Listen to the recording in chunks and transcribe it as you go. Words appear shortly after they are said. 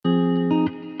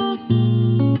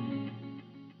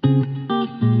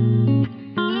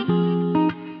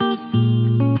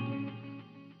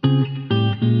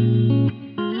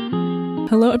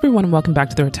Hello, everyone, and welcome back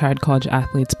to the Retired College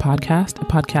Athletes Podcast, a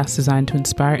podcast designed to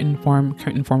inspire and inform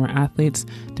current and former athletes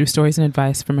through stories and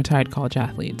advice from retired college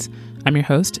athletes. I'm your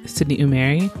host, Sydney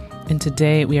Umeri, and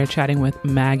today we are chatting with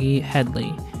Maggie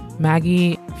Headley.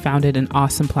 Maggie founded an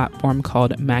awesome platform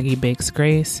called Maggie Bakes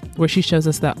Grace, where she shows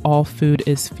us that all food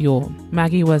is fuel.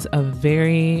 Maggie was a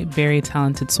very, very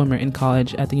talented swimmer in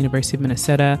college at the University of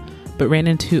Minnesota, but ran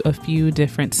into a few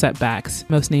different setbacks,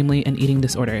 most namely an eating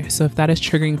disorder. So if that is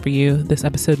triggering for you, this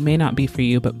episode may not be for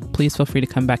you, but please feel free to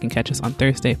come back and catch us on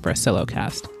Thursday for a solo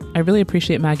cast. I really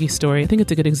appreciate Maggie's story. I think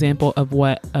it's a good example of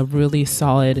what a really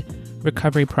solid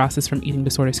recovery process from eating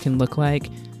disorders can look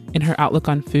like. And her outlook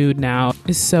on food now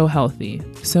is so healthy.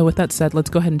 So with that said,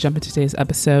 let's go ahead and jump into today's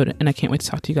episode, and I can't wait to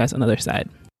talk to you guys on the other side.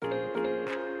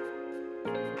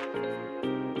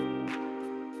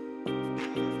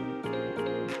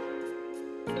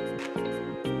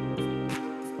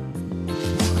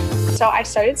 So I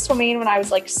started swimming when I was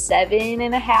like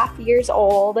 7.5 years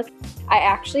old. I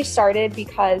actually started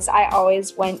because I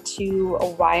always went to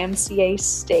a YMCA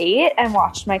state and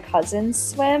watched my cousins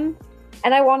swim.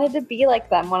 And I wanted to be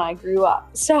like them when I grew up.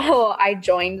 So I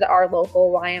joined our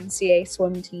local YMCA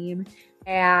swim team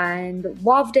and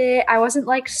loved it. I wasn't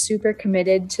like super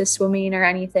committed to swimming or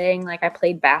anything. Like I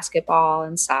played basketball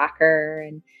and soccer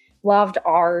and loved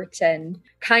art and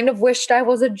kind of wished I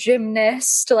was a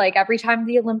gymnast like every time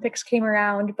the Olympics came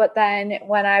around. But then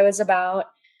when I was about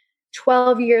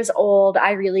 12 years old,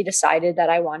 I really decided that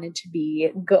I wanted to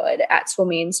be good at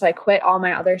swimming. So I quit all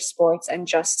my other sports and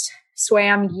just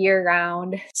swam year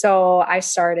round. So I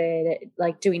started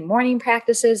like doing morning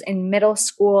practices in middle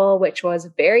school, which was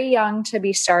very young to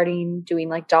be starting doing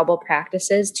like double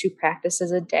practices, 2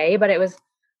 practices a day, but it was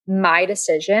my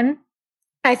decision.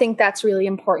 I think that's really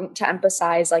important to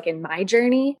emphasize like in my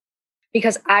journey,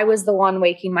 because I was the one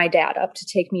waking my dad up to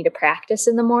take me to practice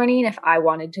in the morning if I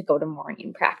wanted to go to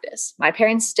morning practice. My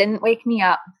parents didn't wake me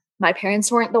up. My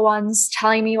parents weren't the ones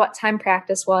telling me what time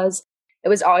practice was. It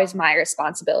was always my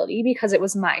responsibility because it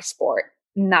was my sport,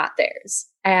 not theirs.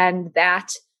 And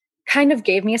that kind of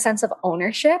gave me a sense of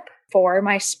ownership for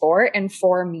my sport and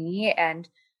for me, and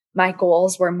my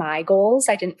goals were my goals.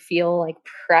 I didn't feel like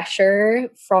pressure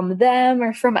from them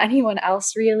or from anyone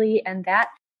else really. And that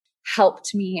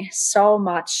helped me so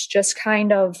much, just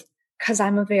kind of because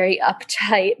I'm a very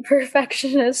uptight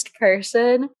perfectionist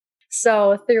person.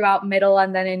 So throughout middle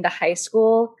and then into high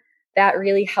school, that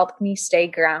really helped me stay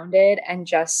grounded and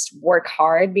just work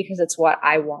hard because it's what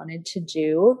I wanted to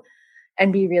do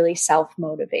and be really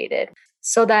self-motivated.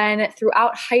 So then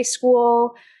throughout high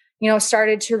school,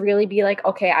 started to really be like,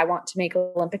 okay, I want to make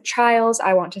Olympic trials.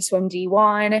 I want to swim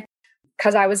D1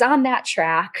 because I was on that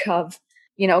track of,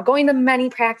 going to many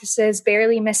practices,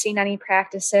 barely missing any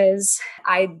practices.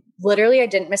 I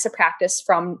didn't miss a practice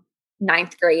from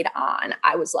 9th grade on.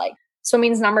 I was like,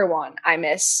 swimming's number one. I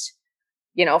missed,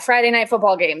 Friday night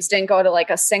football games, didn't go to like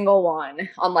a single one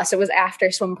unless it was after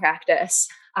swim practice.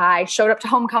 I showed up to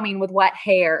homecoming with wet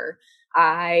hair.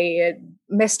 I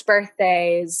missed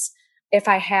birthdays. If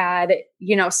I had,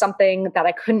 something that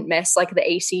I couldn't miss, like the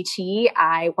ACT,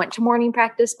 I went to morning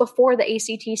practice before the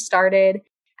ACT started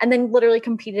and then literally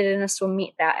competed in a swim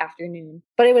meet that afternoon.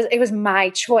 But it was my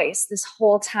choice. This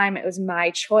whole time it was my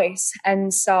choice.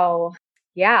 And so,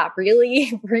 yeah,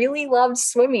 really, really loved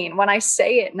swimming. When I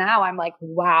say it now, I'm like,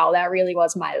 wow, that really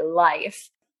was my life.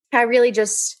 I really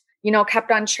just kept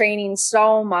on training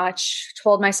so much,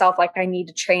 told myself like I need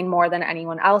to train more than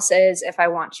anyone else is if I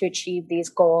want to achieve these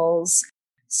goals.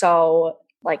 So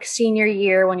like senior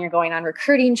year, when you're going on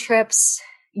recruiting trips,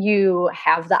 you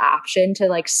have the option to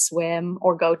like swim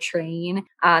or go train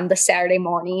on the Saturday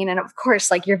morning. And of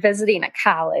course, like you're visiting a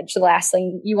college, the last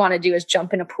thing you want to do is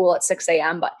jump in a pool at 6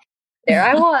 a.m. But there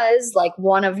I was, like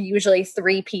one of usually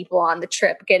 3 people on the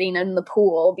trip getting in the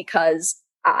pool because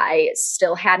I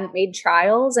still hadn't made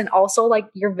trials. And also like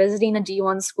you're visiting a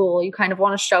D1 school, you kind of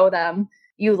want to show them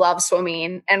you love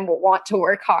swimming and want to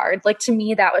work hard. Like to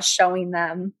me, that was showing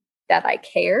them that I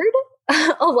cared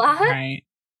a lot. Right.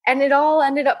 And it all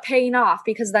ended up paying off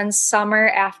because then summer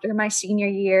after my senior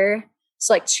year,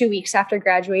 so like 2 weeks after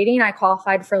graduating, I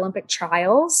qualified for Olympic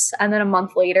trials. And then a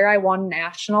month later, I won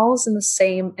nationals in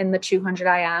the 200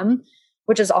 IM,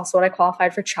 which is also what I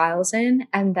qualified for trials in,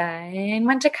 and then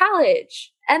went to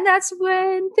college. And that's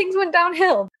when things went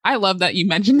downhill. I love that you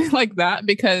mentioned it like that,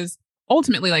 because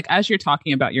ultimately, like as you're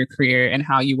talking about your career and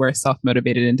how you were a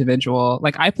self-motivated individual,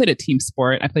 like I played a team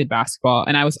sport, I played basketball,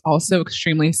 and I was also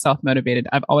extremely self-motivated.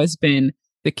 I've always been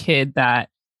the kid that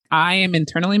I am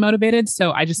internally motivated.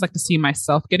 So I just like to see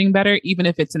myself getting better, even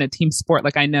if it's in a team sport.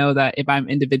 Like I know that if I'm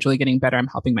individually getting better, I'm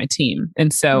helping my team.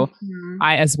 And so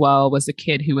I as well was a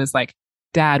kid who was like,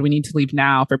 Dad, we need to leave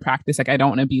now for practice. Like, I don't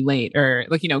want to be late, or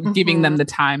like, giving them the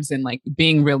times and like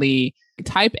being really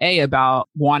type A about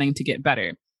wanting to get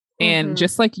better. And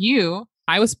just like you,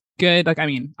 I was good. Like, I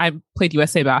mean, I played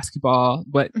USA basketball,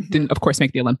 but didn't, of course,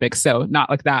 make the Olympics. So not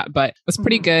like that, but was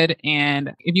pretty good.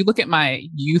 And if you look at my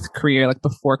youth career, like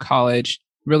before college,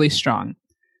 really strong.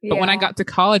 But when I got to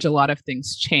college, a lot of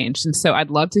things changed. And so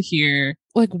I'd love to hear,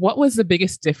 like, what was the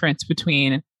biggest difference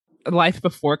between life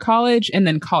before college and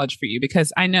then college for you?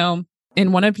 Because I know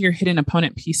in one of your hidden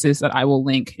opponent pieces that I will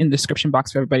link in the description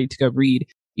box for everybody to go read,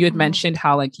 you had mentioned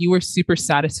how like you were super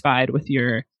satisfied with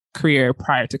your career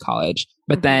prior to college,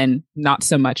 but then not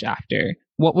so much after.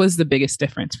 What was the biggest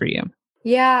difference for you?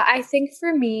 Yeah, I think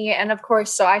for me, and of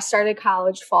course, so I started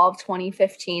college fall of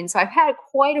 2015. So I've had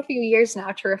quite a few years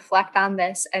now to reflect on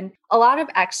this, and a lot of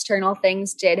external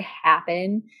things did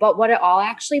happen. But what it all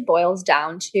actually boils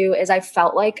down to is I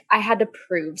felt like I had to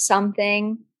prove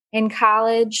something in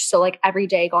college. So like every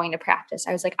day going to practice,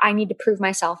 I was like, I need to prove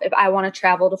myself if I want to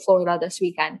travel to Florida this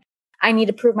weekend. I need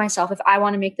to prove myself if I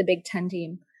want to make the Big Ten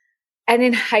team. And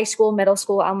in high school, middle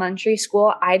school, elementary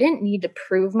school, I didn't need to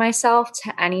prove myself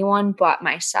to anyone but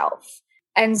myself.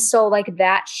 And so like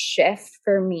that shift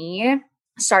for me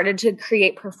started to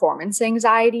create performance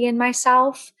anxiety in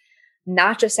myself,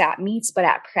 not just at meets, but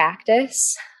at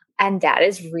practice. And that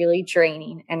is really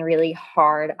draining and really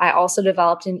hard. I also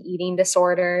developed an eating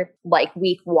disorder like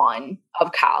week 1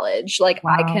 of college. Like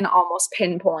I can almost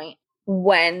pinpoint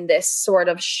when this sort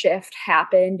of shift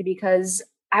happened, because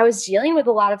I was dealing with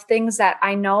a lot of things that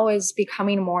I know is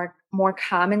becoming more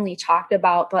commonly talked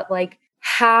about, but like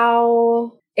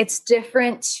how it's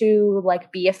different to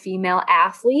like be a female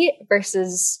athlete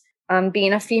versus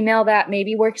being a female that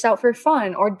maybe works out for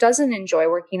fun or doesn't enjoy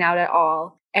working out at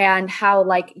all, and how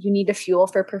like you need to fuel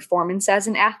for performance as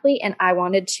an athlete. And I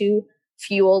wanted to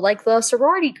fuel like the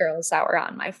sorority girls that were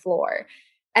on my floor.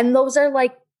 And those are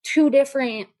like two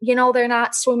different, they're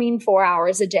not swimming 4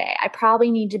 hours a day. I probably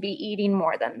need to be eating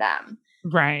more than them.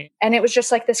 Right. And it was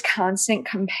just like this constant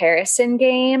comparison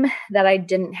game that I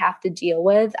didn't have to deal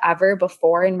with ever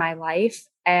before in my life.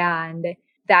 And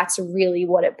that's really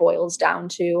what it boils down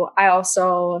to.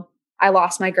 I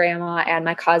lost my grandma and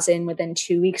my cousin within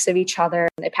 2 weeks of each other.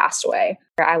 They passed away.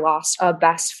 I lost a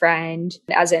best friend,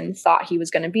 as in thought he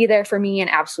was going to be there for me and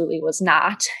absolutely was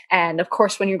not. And of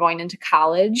course, when you're going into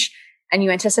college, and you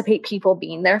anticipate people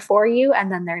being there for you and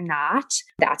then they're not,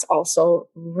 that's also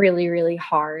really, really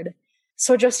hard.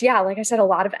 So just, like I said, a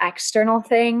lot of external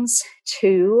things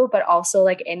too, but also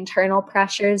like internal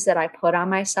pressures that I put on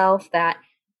myself that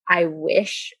I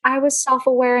wish I was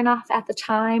self-aware enough at the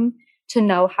time to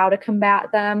know how to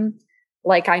combat them.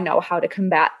 Like I know how to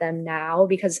combat them now,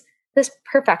 because this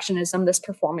perfectionism, this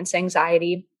performance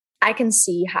anxiety, I can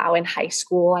see how in high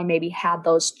school I maybe had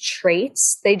those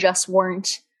traits. They just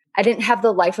weren't, I didn't have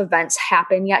the life events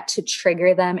happen yet to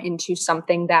trigger them into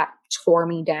something that tore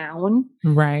me down.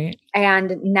 Right.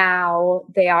 And now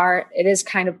it is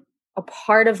kind of a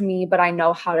part of me, but I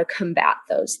know how to combat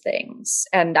those things.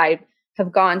 And I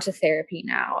have gone to therapy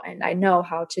now, and I know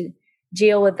how to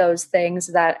deal with those things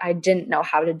that I didn't know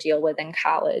how to deal with in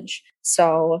college.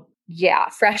 So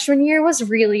freshman year was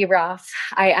really rough.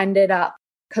 I ended up,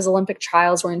 because Olympic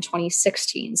trials were in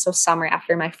 2016, so summer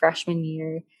after my freshman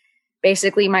year,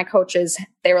 basically my coaches,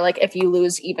 they were like, if you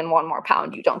lose even 1 more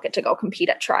pound, you don't get to go compete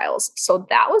at trials. So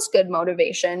that was good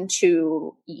motivation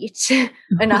to eat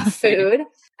enough food.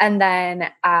 And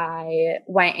then I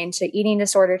went into eating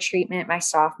disorder treatment my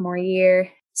sophomore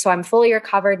year. So I'm fully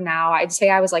recovered now. I'd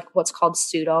say I was like what's called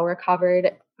pseudo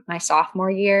recovered my sophomore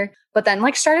year, but then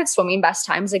like started swimming best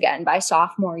times again by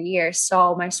sophomore year.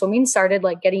 So my swimming started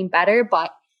like getting better, but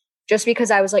just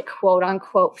because I was like, quote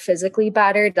unquote, physically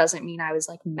better doesn't mean I was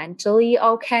like mentally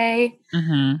okay.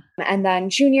 And then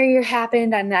junior year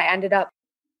happened, and I ended up,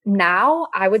 now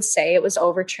I would say it was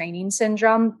overtraining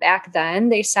syndrome. Back then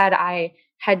they said I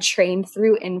had trained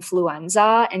through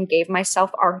influenza and gave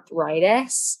myself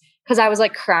arthritis because I was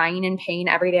like crying in pain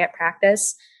every day at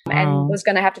practice and was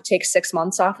going to have to take 6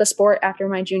 months off the sport after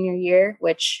my junior year,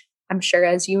 which I'm sure,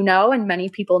 as you know, and many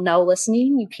people know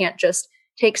listening, you can't just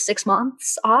take 6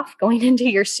 months off going into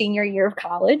your senior year of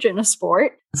college in a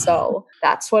sport. So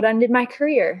that's what ended my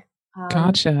career.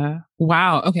 Gotcha.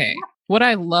 Wow. Okay. What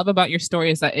I love about your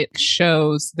story is that it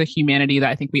shows the humanity that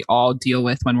I think we all deal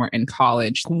with when we're in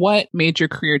college. What made your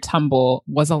career tumble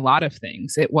was a lot of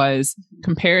things. It was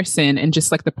comparison and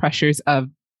just like the pressures of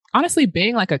honestly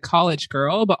being like a college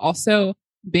girl, but also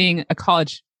being a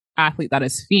college athlete that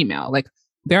is female. Like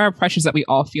there are pressures that we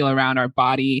all feel around our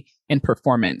body and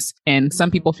performance. And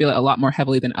some people feel it a lot more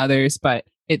heavily than others, but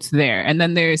it's there. And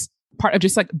then there's part of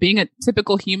just like being a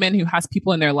typical human who has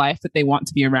people in their life that they want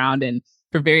to be around. And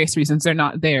for various reasons, they're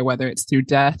not there, whether it's through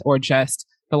death or just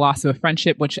the loss of a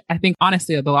friendship, which I think,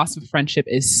 honestly, the loss of a friendship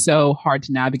is so hard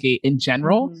to navigate in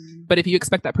general. Mm-hmm. But if you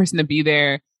expect that person to be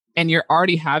there and you're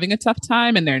already having a tough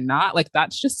time and they're not, like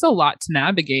that's just a lot to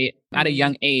navigate at a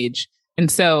young age.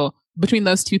 And so between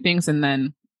those two things and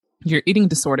then your eating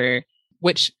disorder,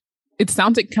 which it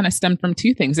sounds like kind of stemmed from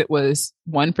two things. It was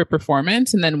one for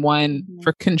performance and then one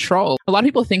for control. A lot of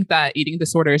people think that eating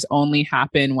disorders only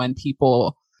happen when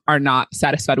people are not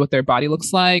satisfied with their body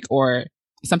looks like or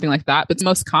something like that. But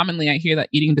most commonly, I hear that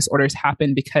eating disorders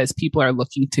happen because people are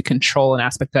looking to control an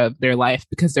aspect of their life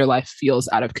because their life feels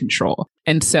out of control.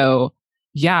 And so,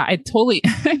 yeah, I totally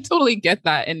get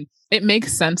that. And it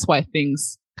makes sense why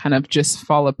things kind of just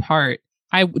fall apart.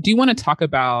 I do want to talk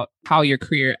about how your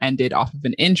career ended off of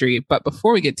an injury. But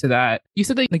before we get to that, you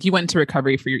said that like you went into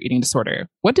recovery for your eating disorder.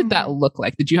 What did that look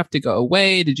like? Did you have to go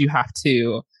away? Did you have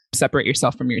to separate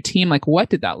yourself from your team? Like, what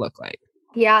did that look like?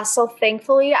 Yeah, so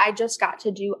thankfully, I just got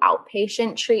to do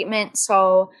outpatient treatment.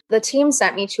 So the team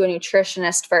sent me to a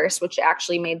nutritionist first, which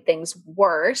actually made things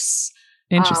worse.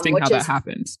 Interesting how that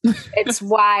happens. It's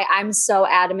why I'm so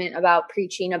adamant about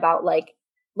preaching about like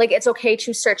it's okay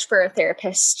to search for a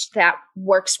therapist that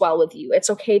works well with you. It's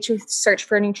okay to search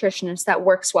for a nutritionist that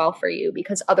works well for you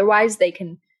because otherwise they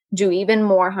can do even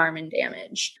more harm and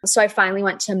damage. So I finally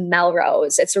went to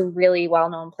Melrose. It's a really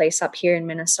well-known place up here in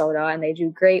Minnesota and they do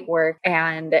great work.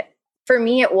 And for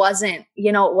me, it wasn't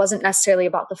necessarily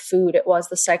about the food. It was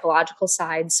the psychological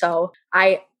side. So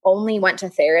I only went to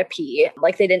therapy.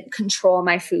 Like they didn't control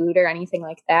my food or anything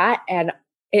like that. And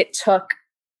it took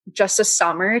just a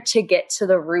summer to get to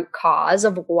the root cause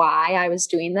of why I was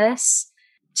doing this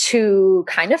to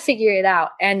kind of figure it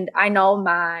out. And I know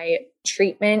my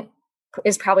treatment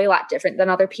is probably a lot different than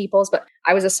other people's, but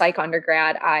I was a psych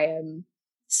undergrad. I am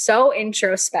so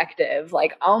introspective,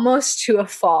 like almost to a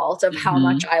fault of how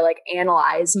much I like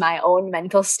analyze my own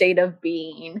mental state of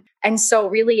being. And so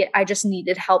really I just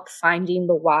needed help finding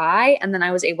the why. And then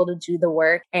I was able to do the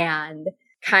work and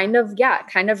kind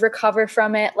of recover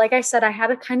from it. Like I said, I had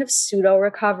a kind of pseudo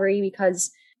recovery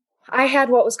because I had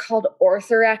what was called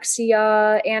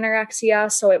orthorexia, anorexia.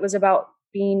 So it was about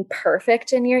being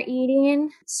perfect in your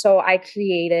eating. So I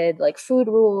created like food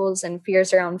rules and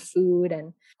fears around food. And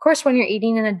of course, when you're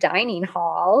eating in a dining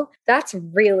hall, that's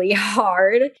really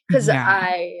hard because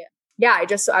I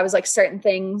was like certain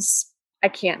things I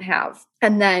can't have.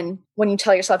 And then when you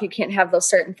tell yourself you can't have those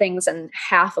certain things and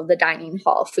half of the dining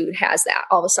hall food has that,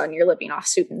 all of a sudden you're living off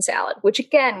soup and salad, which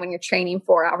again, when you're training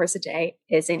 4 hours a day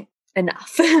isn't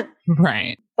enough.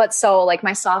 Right. But so like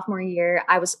my sophomore year,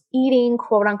 I was eating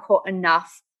quote unquote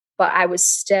enough, but I was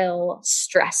still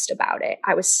stressed about it.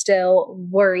 I was still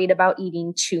worried about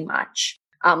eating too much,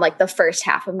 like the first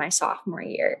half of my sophomore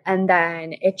year. And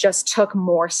then it just took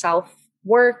more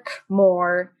self-work,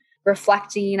 more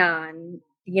reflecting on,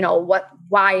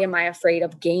 why am I afraid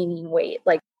of gaining weight?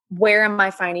 Like, where am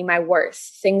I finding my worth?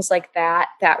 Things like that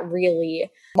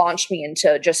really launched me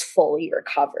into just fully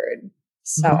recovered.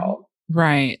 So.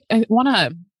 Right. I want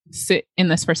to sit in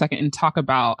this for a second and talk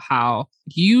about how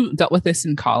you dealt with this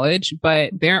in college,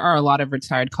 but there are a lot of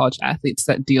retired college athletes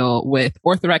that deal with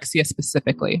orthorexia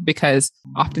specifically, because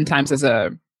oftentimes as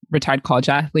a retired college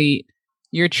athlete,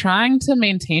 you're trying to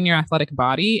maintain your athletic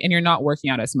body and you're not working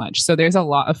out as much. So there's a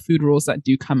lot of food rules that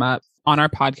do come up on our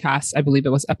podcast. I believe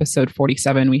it was episode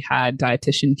 47. We had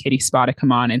dietitian Katie Spada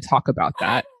come on and talk about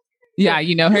that. Yeah,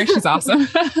 you know her. She's awesome.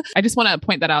 I just want to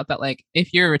point that out that like,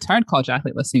 if you're a retired college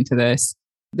athlete listening to this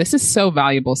is so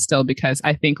valuable still, because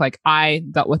I think like I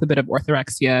dealt with a bit of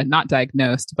orthorexia, not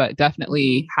diagnosed, but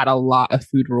definitely had a lot of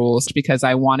food rules because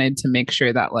I wanted to make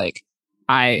sure that like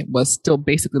I was still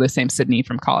basically the same Sydney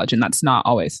from college. And that's not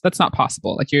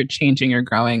possible. Like you're changing, you're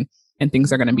growing, and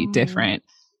things are going to be different.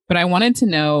 But I wanted to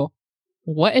know,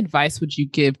 what advice would you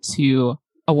give to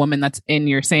a woman that's in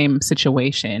your same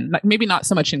situation? Like maybe not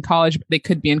so much in college, but they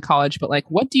could be in college, but like,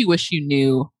 what do you wish you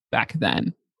knew back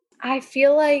then? I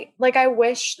feel like I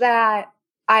wish that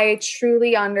I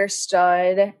truly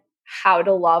understood how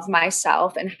to love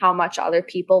myself and how much other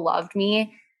people loved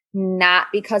me, not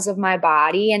because of my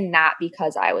body and not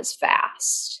because I was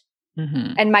fast.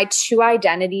 Mm-hmm. And my two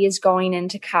identities going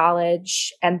into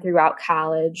college and throughout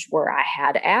college were I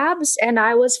had abs and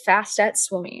I was fast at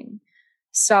swimming.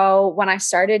 So when I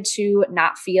started to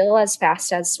not feel as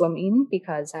fast as swimming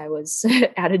because I was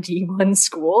at a D1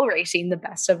 school racing the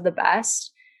best of the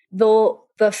best, the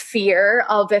the fear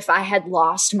of if I had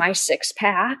lost my six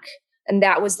pack and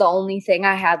that was the only thing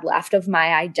I had left of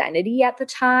my identity at the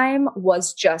time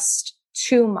was just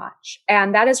too much.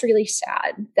 And that is really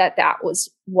sad that that was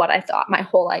what I thought my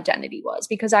whole identity was,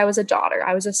 because I was a daughter,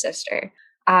 I was a sister.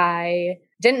 I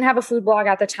didn't have a food blog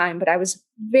at the time, but I was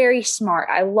very smart.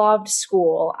 I loved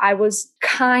school. I was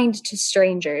kind to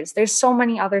strangers. There's so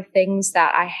many other things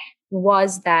that I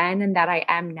was then and that I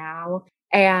am now.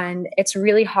 And it's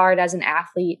really hard as an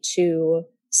athlete to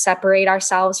separate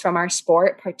ourselves from our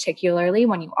sport, particularly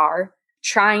when you are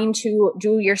trying to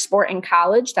do your sport in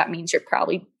college. That means you're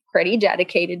probably pretty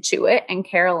dedicated to it and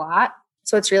care a lot.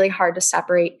 So it's really hard to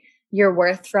separate your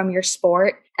worth from your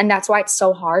sport. And that's why it's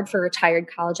so hard for retired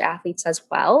college athletes as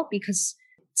well, because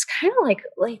it's kind of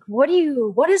like, what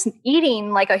is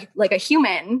eating like a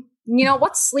human? You know,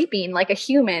 what's sleeping like a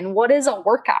human? What is a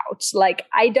workout? Like,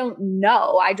 I don't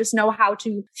know. I just know how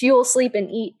to fuel, sleep, and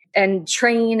eat and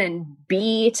train and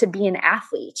to be an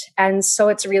athlete. And so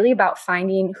it's really about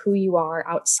finding who you are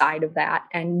outside of that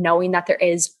and knowing that there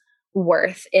is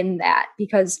worth in that,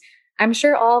 because I'm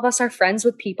sure all of us are friends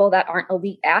with people that aren't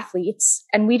elite athletes,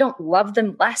 and we don't love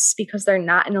them less because they're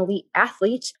not an elite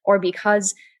athlete or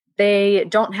because they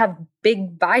don't have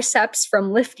big biceps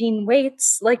from lifting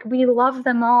weights. Like, we love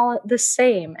them all the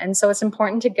same. And so it's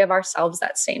important to give ourselves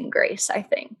that same grace, I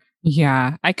think.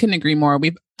 Yeah, I couldn't agree more.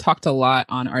 We've talked a lot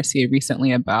on RCA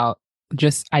recently about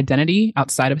just identity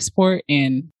outside of sport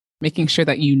and making sure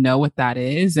that you know what that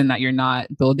is and that you're not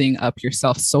building up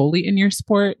yourself solely in your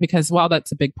sport, because while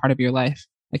that's a big part of your life,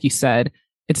 like you said,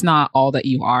 it's not all that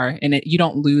you are, and you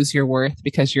don't lose your worth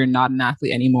because you're not an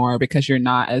athlete anymore, because you're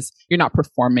not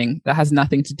performing. That has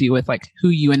nothing to do with like who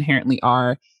you inherently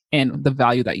are and the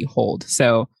value that you hold.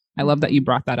 So I love that you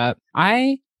brought that up.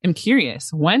 I am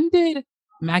curious, when did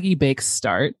Maggie Bakes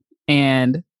start?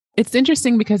 And it's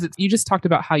interesting because you just talked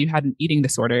about how you had an eating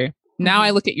disorder. Now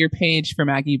I look at your page for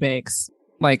Maggie Bakes,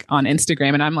 like on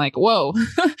Instagram, and I'm like, whoa,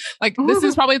 like this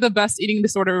is probably the best eating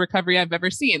disorder recovery I've ever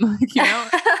seen. Like, you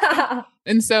know?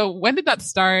 And so when did that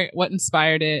start? What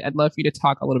inspired it? I'd love for you to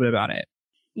talk a little bit about it.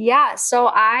 Yeah. So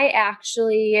I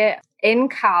actually, in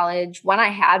college, when I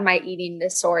had my eating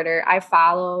disorder, I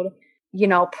followed,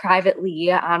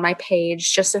 privately on my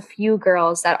page, just a few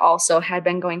girls that also had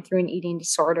been going through an eating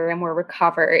disorder and were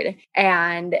recovered.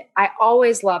 And I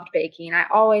always loved baking. I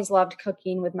always loved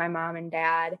cooking with my mom and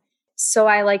dad. So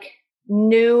I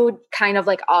knew kind of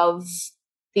of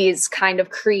these kind of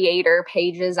creator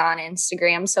pages on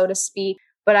Instagram, so to speak,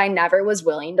 but I never was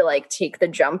willing to take the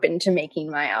jump into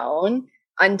making my own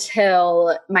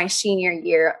until my senior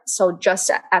year. So just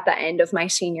at the end of my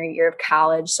senior year of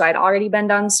college. So I'd already been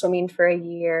done swimming for a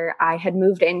year. I had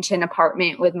moved into an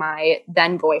apartment with my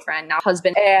then boyfriend, now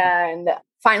husband, and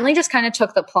finally just kind of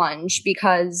took the plunge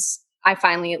because I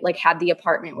finally had the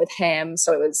apartment with him.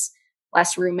 So it was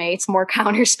less roommates, more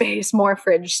counter space, more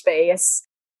fridge space.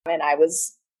 And I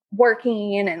was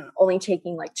working and only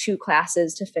taking 2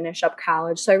 classes to finish up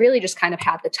college. So I really just kind of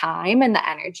had the time and the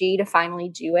energy to finally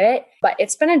do it. But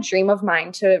it's been a dream of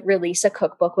mine to release a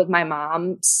cookbook with my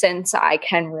mom since I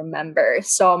can remember.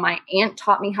 So my aunt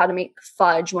taught me how to make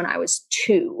fudge when I was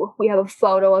 2. We have a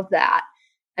photo of that.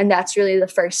 And that's really the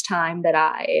first time that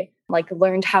I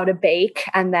learned how to bake.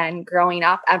 And then growing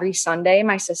up, every Sunday,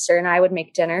 my sister and I would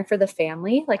make dinner for the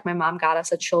family. My mom got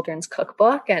us a children's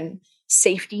cookbook and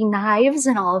safety knives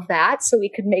and all of that so we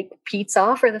could make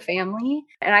pizza for the family.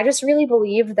 And I just really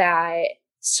believe that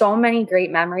so many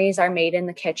great memories are made in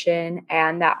the kitchen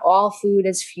and that all food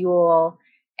is fuel.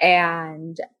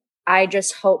 And I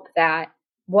just hope that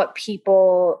what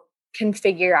people can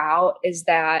figure out is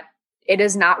that it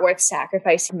is not worth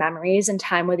sacrificing memories and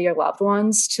time with your loved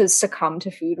ones to succumb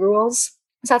to food rules.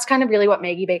 So that's kind of really what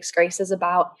Maggie Bakes Grace is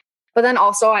about. But then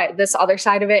also this other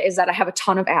side of it is that I have a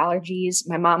ton of allergies.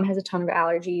 My mom has a ton of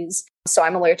allergies. So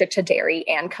I'm allergic to dairy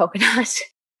and coconut,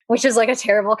 which is a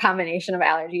terrible combination of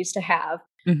allergies to have.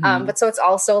 Mm-hmm. But so it's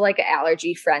also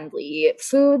allergy friendly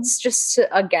foods, just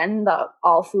to, again,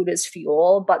 all food is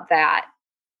fuel, but that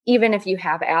even if you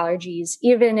have allergies,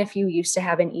 even if you used to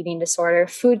have an eating disorder,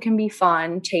 food can be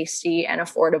fun, tasty, and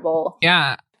affordable.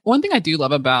 Yeah. One thing I do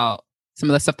love about some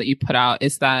of the stuff that you put out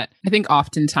is that I think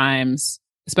oftentimes,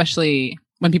 especially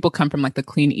when people come from the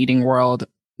clean eating world,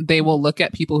 they will look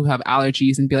at people who have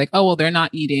allergies and be like, oh, well, they're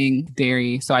not eating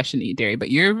dairy, so I shouldn't eat dairy.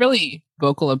 But you're really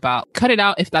vocal about cut it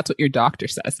out if that's what your doctor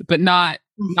says, but not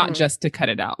just to cut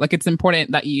it out. It's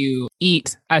important that you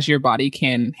eat as your body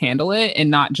can handle it and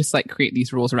not just create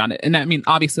these rules around it. And I mean,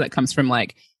 obviously that comes from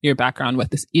your background with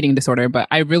this eating disorder, but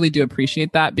I really do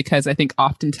appreciate that because I think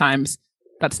oftentimes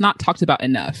that's not talked about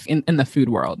enough in the food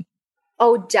world.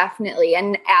 Oh, definitely.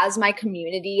 And as my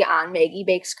community on Maggie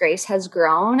Bakes Grace has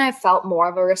grown, I've felt more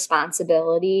of a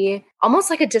responsibility,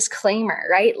 almost like a disclaimer,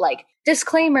 right? Like,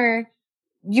 disclaimer,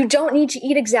 you don't need to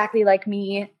eat exactly like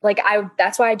me.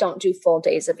 That's why I don't do full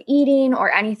days of eating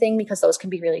or anything, because those can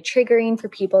be really triggering for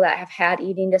people that have had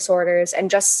eating disorders.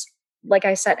 And just like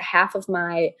I said, half of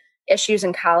my issues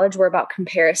in college were about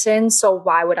comparison. So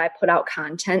why would I put out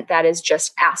content that is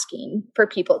just asking for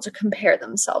people to compare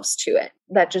themselves to it?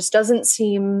 That just doesn't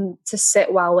seem to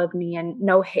sit well with me, and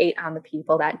no hate on the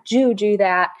people that do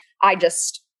that. I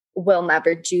just will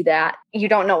never do that. You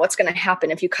don't know what's going to happen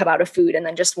if you cut out a food and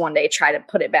then just one day try to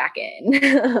put it back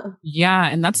in. Yeah.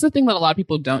 And that's the thing that a lot of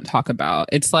people don't talk about.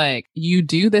 It's like you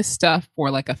do this stuff for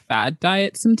like a fad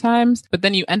diet sometimes, but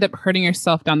then you end up hurting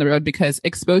yourself down the road, because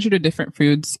exposure to different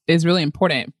foods is really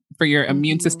important for your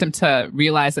immune system to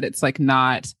realize that it's like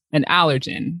not an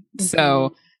allergen.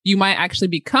 So you might actually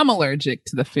become allergic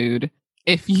to the food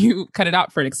if you cut it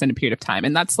out for an extended period of time.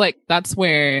 And that's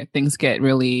where things get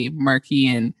really murky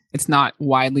and it's not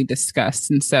widely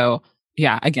discussed. And so,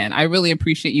 yeah, again, I really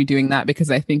appreciate you doing that, because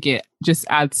I think it just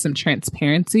adds some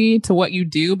transparency to what you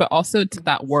do, but also to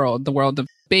that world, the world of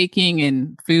baking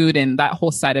and food and that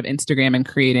whole side of Instagram and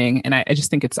creating. And I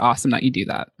just think it's awesome that you do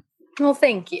that. Well,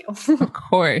 thank you. Of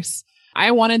course.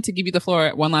 I wanted to give you the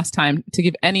floor one last time to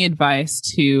give any advice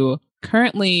to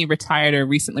currently retired or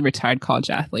recently retired college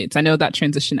athletes. I know that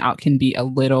transition out can be a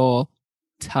little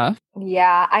tough.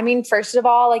 Yeah. I mean, first of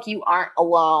all, like, you aren't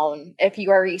alone if you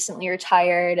are recently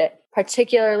retired,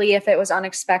 particularly if it was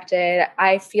unexpected.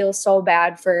 I feel so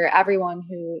bad for everyone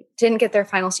who didn't get their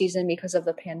final season because of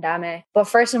the pandemic. But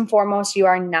first and foremost, you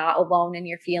are not alone in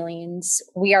your feelings.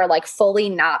 We are like fully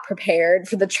not prepared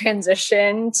for the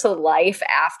transition to life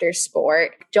after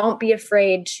sport. Don't be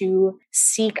afraid to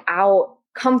seek out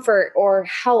comfort or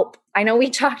help. I know we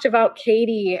talked about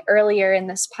Katie earlier in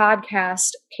this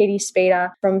podcast, Katie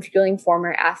Spada from Fueling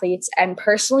Former Athletes. And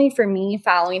personally, for me,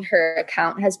 following her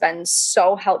account has been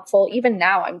so helpful. Even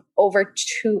now, I'm over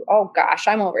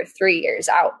 3 years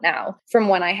out now from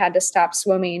when I had to stop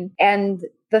swimming. And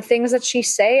the things that she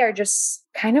say are just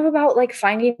kind of about like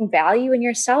finding value in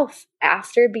yourself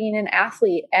after being an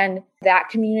athlete. And that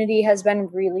community has been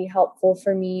really helpful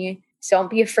for me. So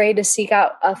don't be afraid to seek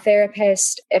out a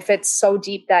therapist if it's so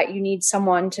deep that you need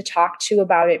someone to talk to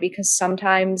about it, because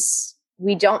sometimes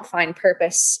we don't find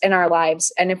purpose in our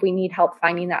lives. And if we need help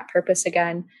finding that purpose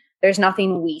again, there's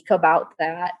nothing weak about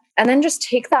that. And then just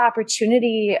take the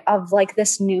opportunity of like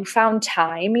this newfound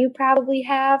time you probably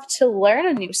have to learn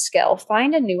a new skill,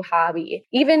 find a new hobby,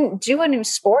 even do a new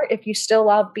sport if you still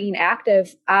love being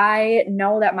active. I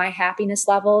know that my happiness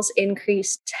levels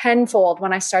increased tenfold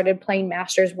when I started playing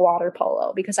Masters water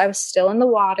polo, because I was still in the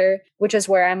water, which is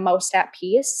where I'm most at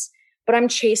peace. But I'm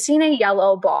chasing a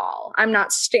yellow ball. I'm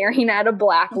not staring at a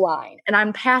black line, and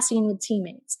I'm passing with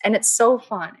teammates, and it's so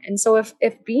fun. And so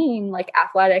if being like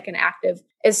athletic and active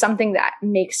is something that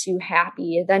makes you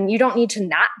happy, then you don't need to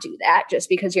not do that just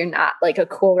because you're not like a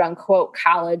quote unquote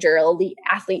college or elite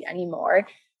athlete anymore.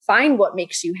 Find what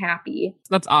makes you happy.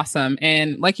 That's awesome.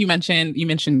 And like you mentioned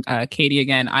Katie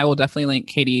again. I will definitely link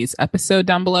Katie's episode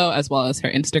down below, as well as her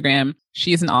Instagram.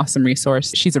 She is an awesome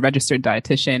resource. She's a registered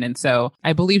dietitian. And so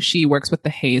I believe she works with the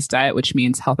HAES diet, which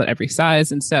means health at every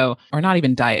size. And so, or not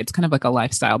even diet, it's kind of like a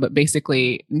lifestyle, but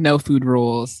basically no food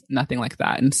rules, nothing like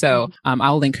that. And so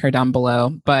I'll link her down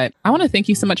below. But I want to thank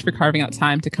you so much for carving out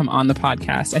time to come on the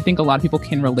podcast. I think a lot of people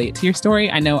can relate to your story.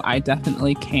 I know I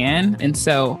definitely can. And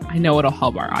so I know it'll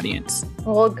help our audience.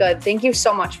 Well, good. Thank you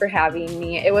so much for having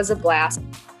me. It was a blast.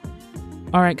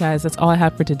 All right, guys, that's all I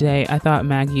have for today. I thought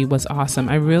Maggie was awesome.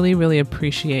 I really, really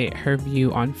appreciate her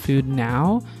view on food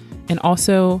now. And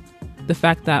also the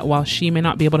fact that while she may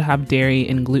not be able to have dairy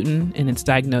and gluten, and it's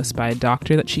diagnosed by a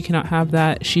doctor that she cannot have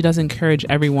that, she does encourage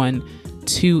everyone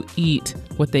to eat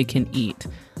what they can eat.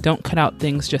 Don't cut out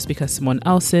things just because someone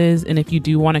else is. And if you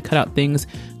do want to cut out things,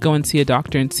 go and see a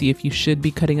doctor and see if you should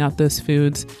be cutting out those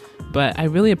foods. But I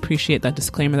really appreciate that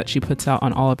disclaimer that she puts out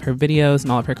on all of her videos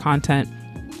and all of her content,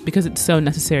 because it's so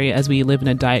necessary as we live in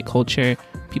a diet culture.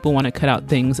 People want to cut out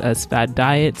things as fad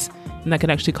diets, and that could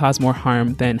actually cause more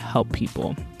harm than help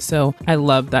people. So I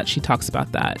love that she talks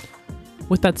about that.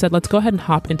 With that said, let's go ahead and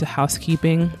hop into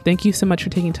housekeeping. Thank you so much for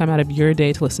taking time out of your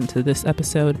day to listen to this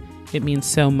episode. It means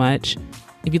so much.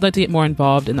 If you'd like to get more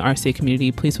involved in the RCA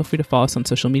community, please feel free to follow us on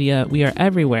social media. We are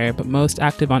everywhere, but most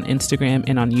active on Instagram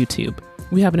and on YouTube.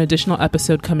 We have an additional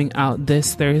episode coming out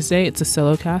this Thursday. It's a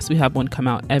solo cast. We have one come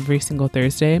out every single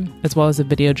Thursday, as well as a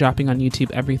video dropping on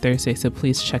YouTube every Thursday, so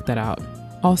please check that out.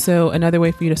 Also, another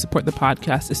way for you to support the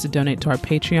podcast is to donate to our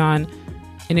Patreon.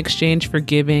 In exchange for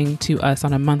giving to us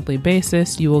on a monthly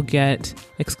basis, you will get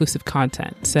exclusive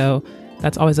content. So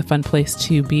that's always a fun place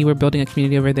to be. We're building a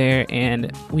community over there,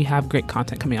 and we have great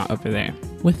content coming out over there.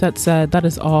 With that said, that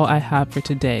is all I have for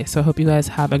today. So I hope you guys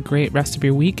have a great rest of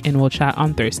your week, and we'll chat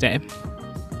on Thursday.